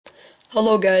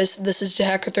Hello guys, this is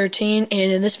Hacker13,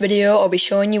 and in this video I'll be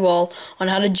showing you all on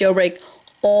how to jailbreak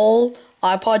all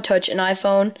iPod Touch and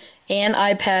iPhone and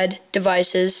iPad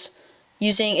devices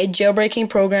using a jailbreaking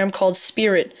program called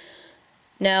Spirit.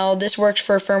 Now this works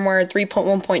for firmware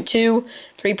 3.1.2,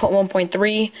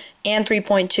 3.1.3, and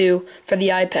 3.2 for the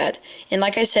iPad. And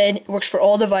like I said, it works for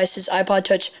all devices: iPod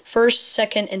Touch 1st,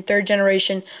 2nd, and 3rd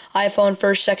generation, iPhone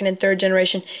 1st, 2nd, and 3rd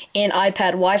generation, and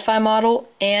iPad Wi-Fi model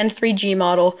and 3G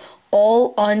model,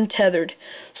 all untethered.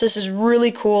 So this is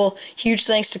really cool. Huge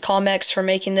thanks to Comex for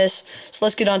making this. So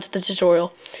let's get on to the tutorial.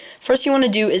 First you want to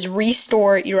do is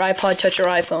restore your iPod Touch or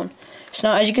iPhone. So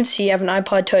now as you can see, I have an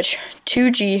iPod Touch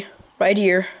 2G right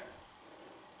here,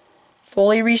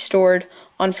 fully restored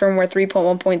on firmware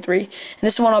 3.1.3, and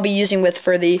this is what I'll be using with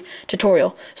for the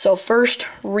tutorial. So first,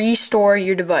 restore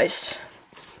your device,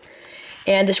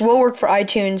 and this will work for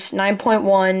iTunes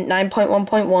 9.1,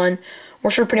 9.1.1,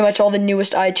 works for pretty much all the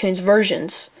newest iTunes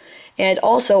versions, and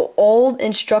also all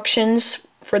instructions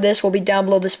for this will be down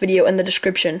below this video in the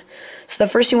description. So the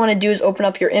first thing you want to do is open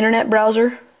up your internet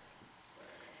browser,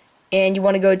 and you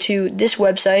want to go to this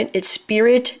website. It's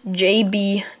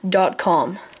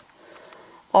Spirit.exe.com.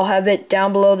 I'll have it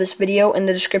down below this video in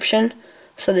the description.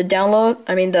 So the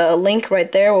link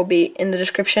right there will be in the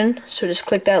description. So just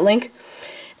click that link.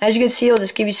 As you can see, it'll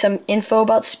just give you some info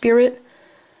about Spirit,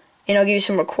 and I'll give you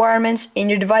some requirements. And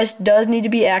your device does need to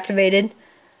be activated.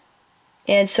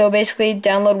 And so basically,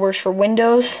 download works for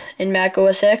Windows and Mac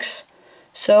OS X.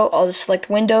 So I'll just select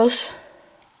Windows,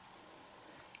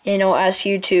 and it'll ask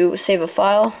you to save a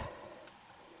file,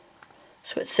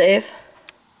 so it's save,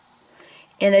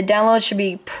 and the download should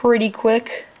be pretty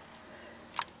quick.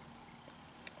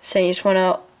 So you just want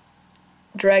to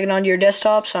drag it onto your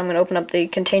desktop. So I'm going to open up the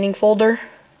containing folder.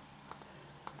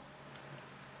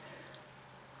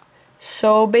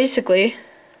 So basically,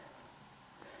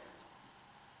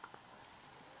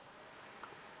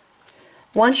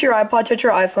 once your iPod Touch or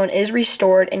iPhone is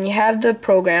restored and you have the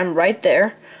program right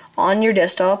there on your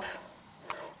desktop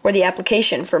or the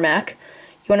application for Mac,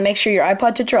 you want to make sure your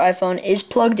iPod Touch or iPhone is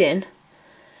plugged in.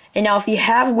 And now if you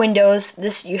have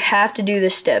Windows, you have to do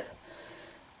this step.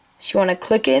 So you want to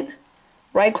click it,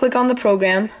 right click on the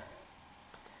program,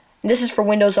 and this is for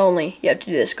Windows only. You have to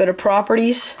do this. Go to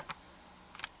Properties,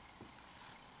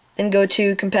 then go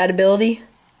to Compatibility,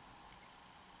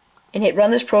 and hit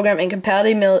Run this program in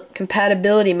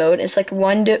compatibility mode, and select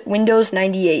Windows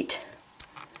 98.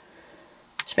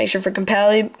 Just make sure for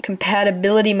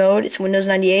compatibility mode it's Windows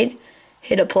 98.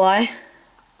 Hit Apply,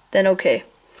 then OK.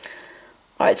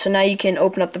 Alright, so now you can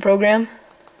open up the program.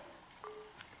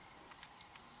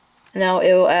 Now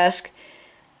it will ask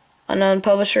unknown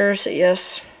publisher, say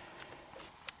yes.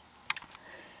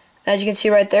 As you can see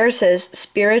right there, it says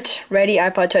Spirit ready,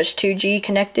 iPod Touch 2G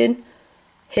connected.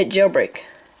 Hit Jailbreak,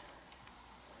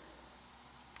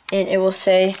 and it will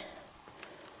say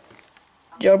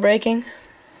jailbreaking.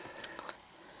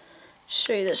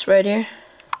 Show you this right here.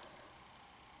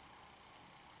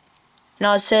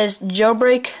 Now it says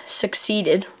jailbreak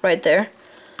succeeded right there.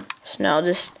 So now I'll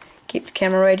just keep the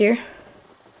camera right here.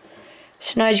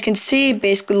 So now as you can see, it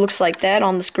basically looks like that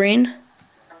on the screen.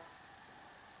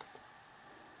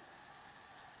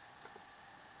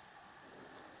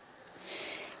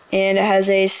 And it has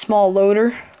a small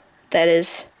loader that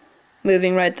is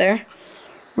moving right there.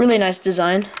 Really nice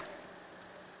design.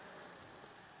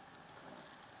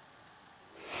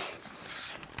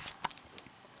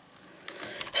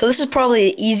 So this is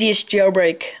probably the easiest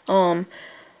jailbreak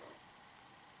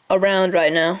around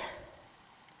right now.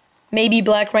 Maybe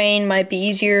Black Rain might be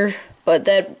easier, but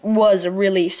that was a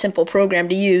really simple program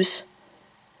to use.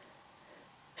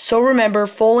 So remember,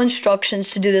 full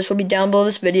instructions to do this will be down below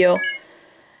this video,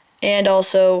 and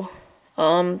also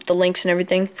the links and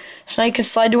everything. So now you can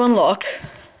slide to unlock.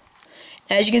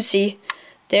 As you can see,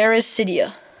 there is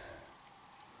Cydia.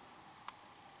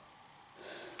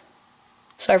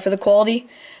 Sorry for the quality.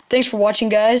 Thanks for watching,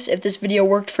 guys. If this video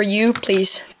worked for you,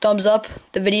 please thumbs up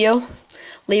the video,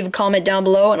 leave a comment down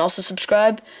below, and also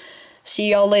subscribe. See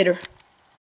y'all later.